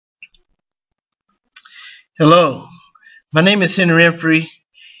Hello, my name is Henry Emphrey,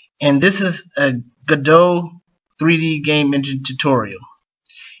 and this is a Godot 3D game engine tutorial.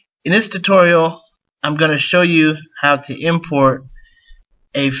 In this tutorial, I'm going to show you how to import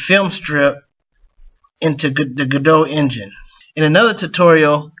a film strip into the Godot engine. In another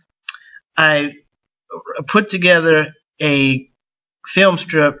tutorial, I put together a film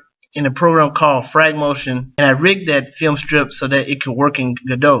strip in a program called Fragmotion, and I rigged that film strip so that it could work in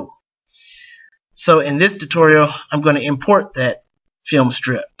Godot. So in this tutorial, I'm going to import that film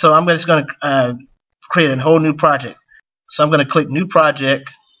strip. So I'm just going to create a whole new project. So I'm going to click New Project.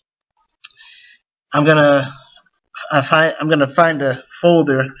 I'm going to find a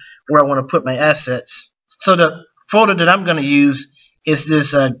folder where I want to put my assets. So the folder that I'm going to use is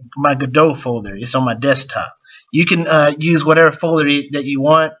this my Godot folder. It's on my desktop. You can use whatever folder that you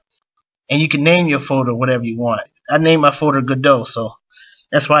want, and you can name your folder whatever you want. I named my folder Godot, so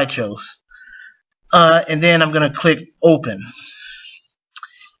that's what I chose. And then I'm going to click Open.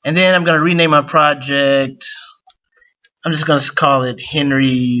 And then I'm going to rename my project. I'm just going to call it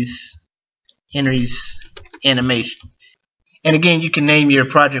Henry's Animation. And again, you can name your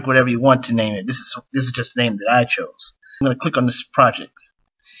project whatever you want to name it. This is just the name that I chose. I'm going to click on this project.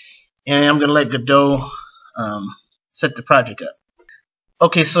 And I'm going to let Godot set the project up.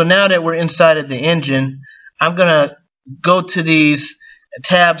 Okay, so now that we're inside of the engine, I'm going to go to these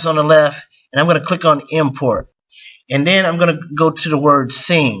tabs on the left, and I'm going to click on Import. And then I'm going to go to the word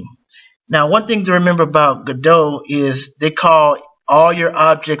Scene. Now, one thing to remember about Godot is they call all your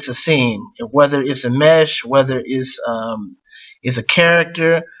objects a scene, whether it's a mesh, whether it's a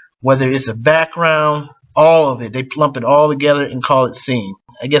character, whether it's a background, all of it. They lump it all together and call it scene.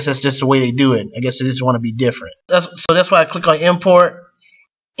 I guess that's just the way they do it. I guess they just want to be different. So that's why I click on Import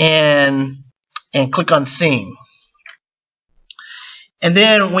and click on Scene. And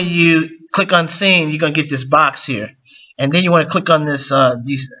then when you click on Scene, you're going to get this box here. And then you want to click on this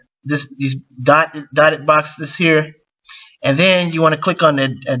these dotted boxes here. And then you want to click on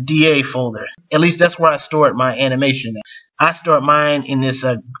the DA folder. At least that's where I stored my animation. I stored mine in this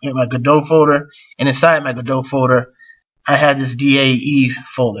in my Godot folder, and inside my Godot folder, I had this DAE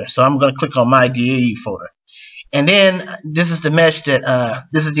folder. So I'm going to click on my DAE folder. And then this is the mesh that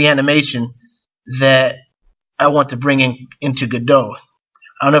this is the animation that I want to bring into Godot.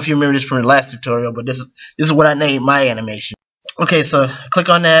 I don't know if you remember this from the last tutorial, but this is what I named my animation. Okay, so click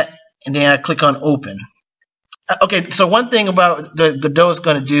on that, and then I click on Open. Okay, so one thing about the Godot is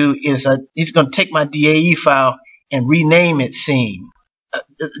going to do is he's going to take my DAE file and rename it Scene.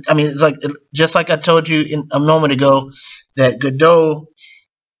 I mean, it's like just like I told you a moment ago that Godot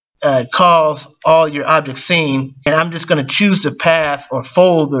calls all your objects Scene, and I'm just going to choose the path or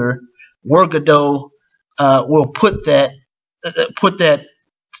folder where Godot will put that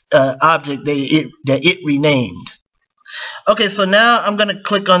object that it renamed. Okay, so now I'm going to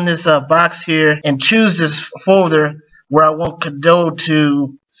click on this box here and choose this folder where I want Godot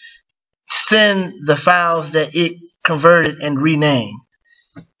to send the files that it converted and renamed.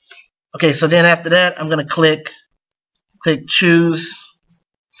 Okay, so then after that, I'm going to click Choose,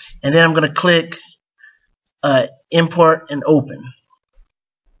 and then I'm going to click Import and Open.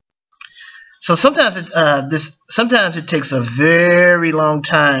 So sometimes it takes a very long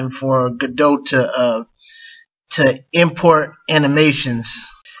time for Godot to import animations.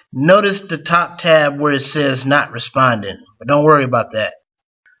 Notice the top tab where it says not responding, but don't worry about that.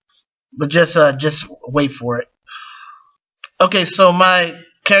 But just wait for it. Okay, so my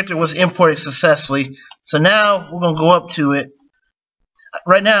character was imported successfully. So now we're gonna go up to it.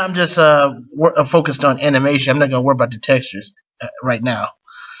 Right now I'm just focused on animation. I'm not gonna worry about the textures right now.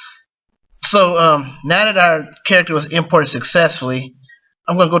 So now that our character was imported successfully,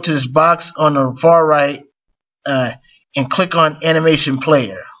 I'm going to go to this box on the far right and click on Animation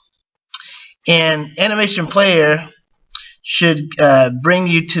Player. And Animation Player should bring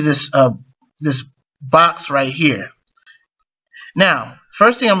you to this box right here. Now,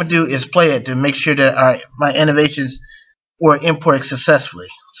 first thing I'm going to do is play it to make sure that my animations were imported successfully.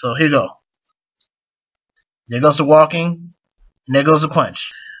 So here you go. There goes the walking, and there goes the punch.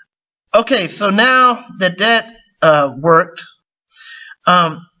 Okay, so now that worked,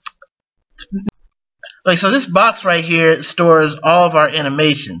 so this box right here stores all of our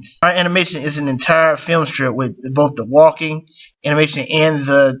animations. Our animation is an entire film strip with both the walking animation and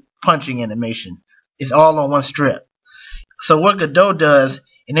the punching animation. It's all on one strip. So what Godot does,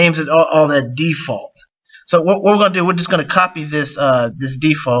 it names it all that default. So what we're going to do, we're just going to copy this this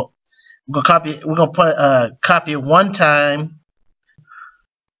default. We're going to copy it one time.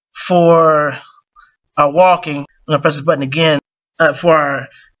 For our walking, I'm going to press this button again for our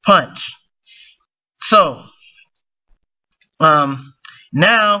punch. So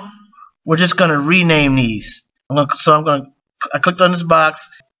now we're just going to rename these. I clicked on this box,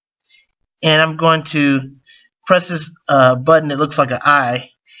 and I'm going to press this button that looks like an eye,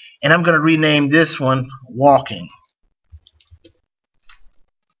 and I'm going to rename this one walking.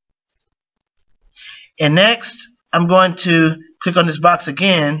 And next I'm going to click on this box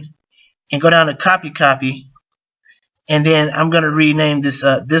again and go down to copy, and then I'm going to rename this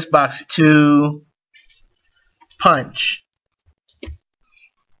this box to punch.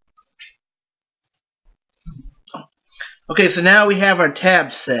 Okay, so now we have our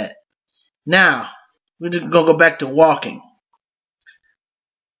tabs set. Now we're going to go back to walking.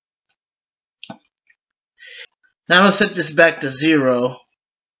 Now I'm going to set this back to 0.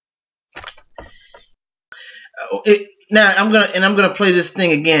 Now I'm gonna play this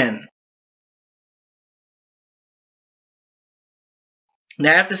thing again.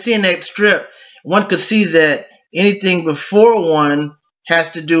 Now after seeing that strip, one could see that anything before 1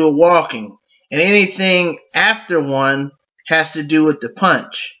 has to do with walking, and anything after 1 has to do with the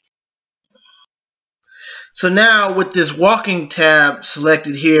punch. So now with this walking tab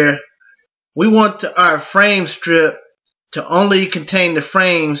selected here, we want our frame strip to only contain the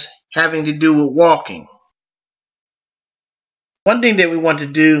frames having to do with walking. One thing that we want to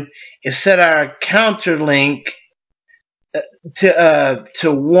do is set our counter link to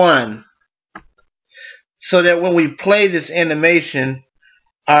 1, so that when we play this animation,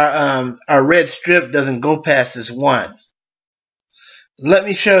 our red strip doesn't go past this 1. Let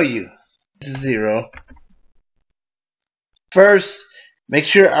me show you. This is 0. First, make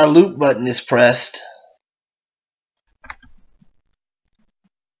sure our loop button is pressed.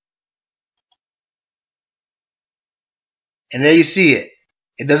 And there you see it.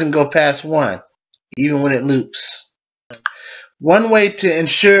 It doesn't go past 1, even when it loops. One way to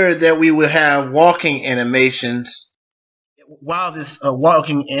ensure that we will have walking animations, while this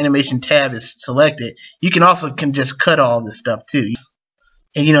walking animation tab is selected, you can also just cut all this stuff too.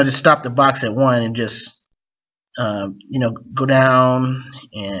 And just stop the box at 1 and just go down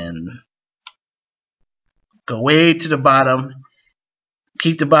and go way to the bottom.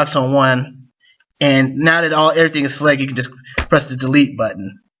 Keep the box on 1. And now that everything is selected, you can just press the delete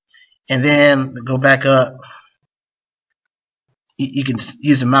button, and then go back up. You can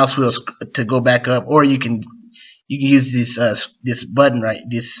use the mouse wheel to go back up, or you can use this button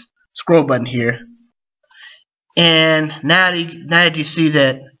this scroll button here. And now that you see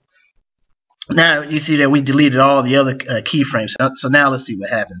that, we deleted all the other keyframes. So now let's see what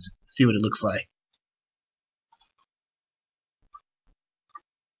happens. See what it looks like.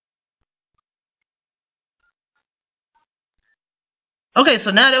 Okay,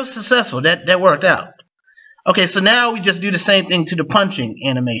 so now that was successful. That worked out. Okay, so now we just do the same thing to the punching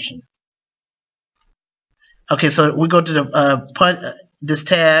animation. Okay, so we go to the this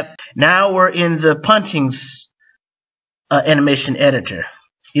tab. Now we're in the punching's animation editor.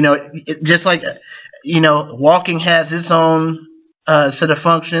 Just like walking has its own set of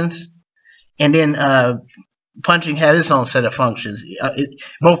functions, and then punching has its own set of functions.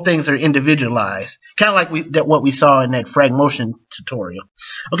 Both things are individualized, kind of like what we saw in that Fragmotion tutorial.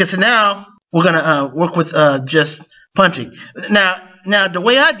 Okay, so now we're gonna work with just punching. Now the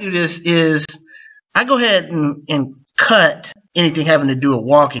way I do this is I go ahead and cut anything having to do with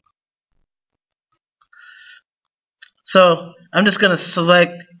walking. So I'm just gonna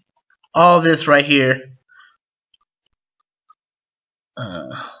select all this right here.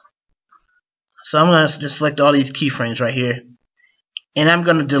 So I'm going to just select all these keyframes right here, and I'm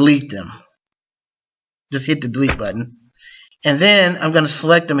going to delete them. Just hit the delete button, and then I'm going to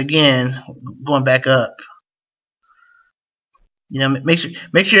select them again, going back up. Make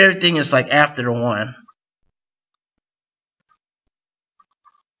sure everything is like after the 1.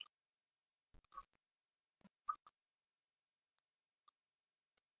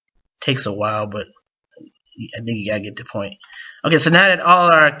 Takes a while, but I think you gotta get the point. Okay, so now that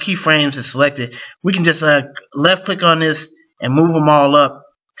all our keyframes are selected, we can just left click on this and move them all up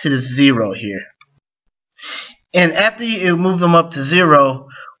to this 0 here. And after you move them up to 0,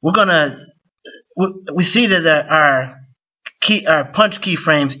 we see that our punch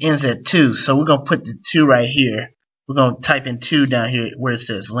keyframes ends at 2, so we're gonna put the 2 right here. We're gonna type in 2 down here where it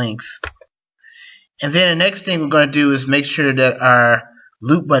says length. And then the next thing we're gonna do is make sure that our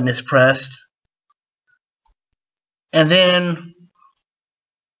loop button is pressed. And then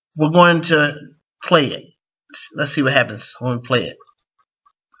we're going to play it. Let's see what happens when we play it.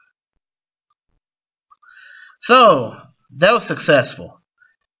 So that was successful.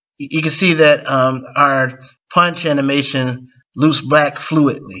 You can see that our punch animation loops back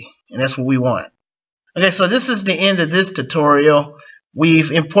fluidly, and that's what we want. Okay, so this is the end of this tutorial.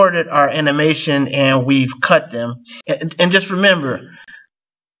 We've imported our animation and we've cut them. And just remember,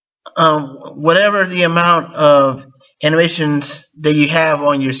 whatever the amount of animations that you have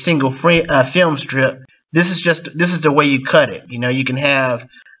on your single film strip, this is the way you cut it. You know, you can have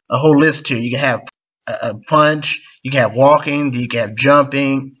a whole list here. You can have a punch, you can have walking, you can have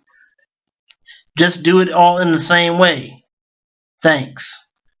jumping. Just do it all in the same way. Thanks.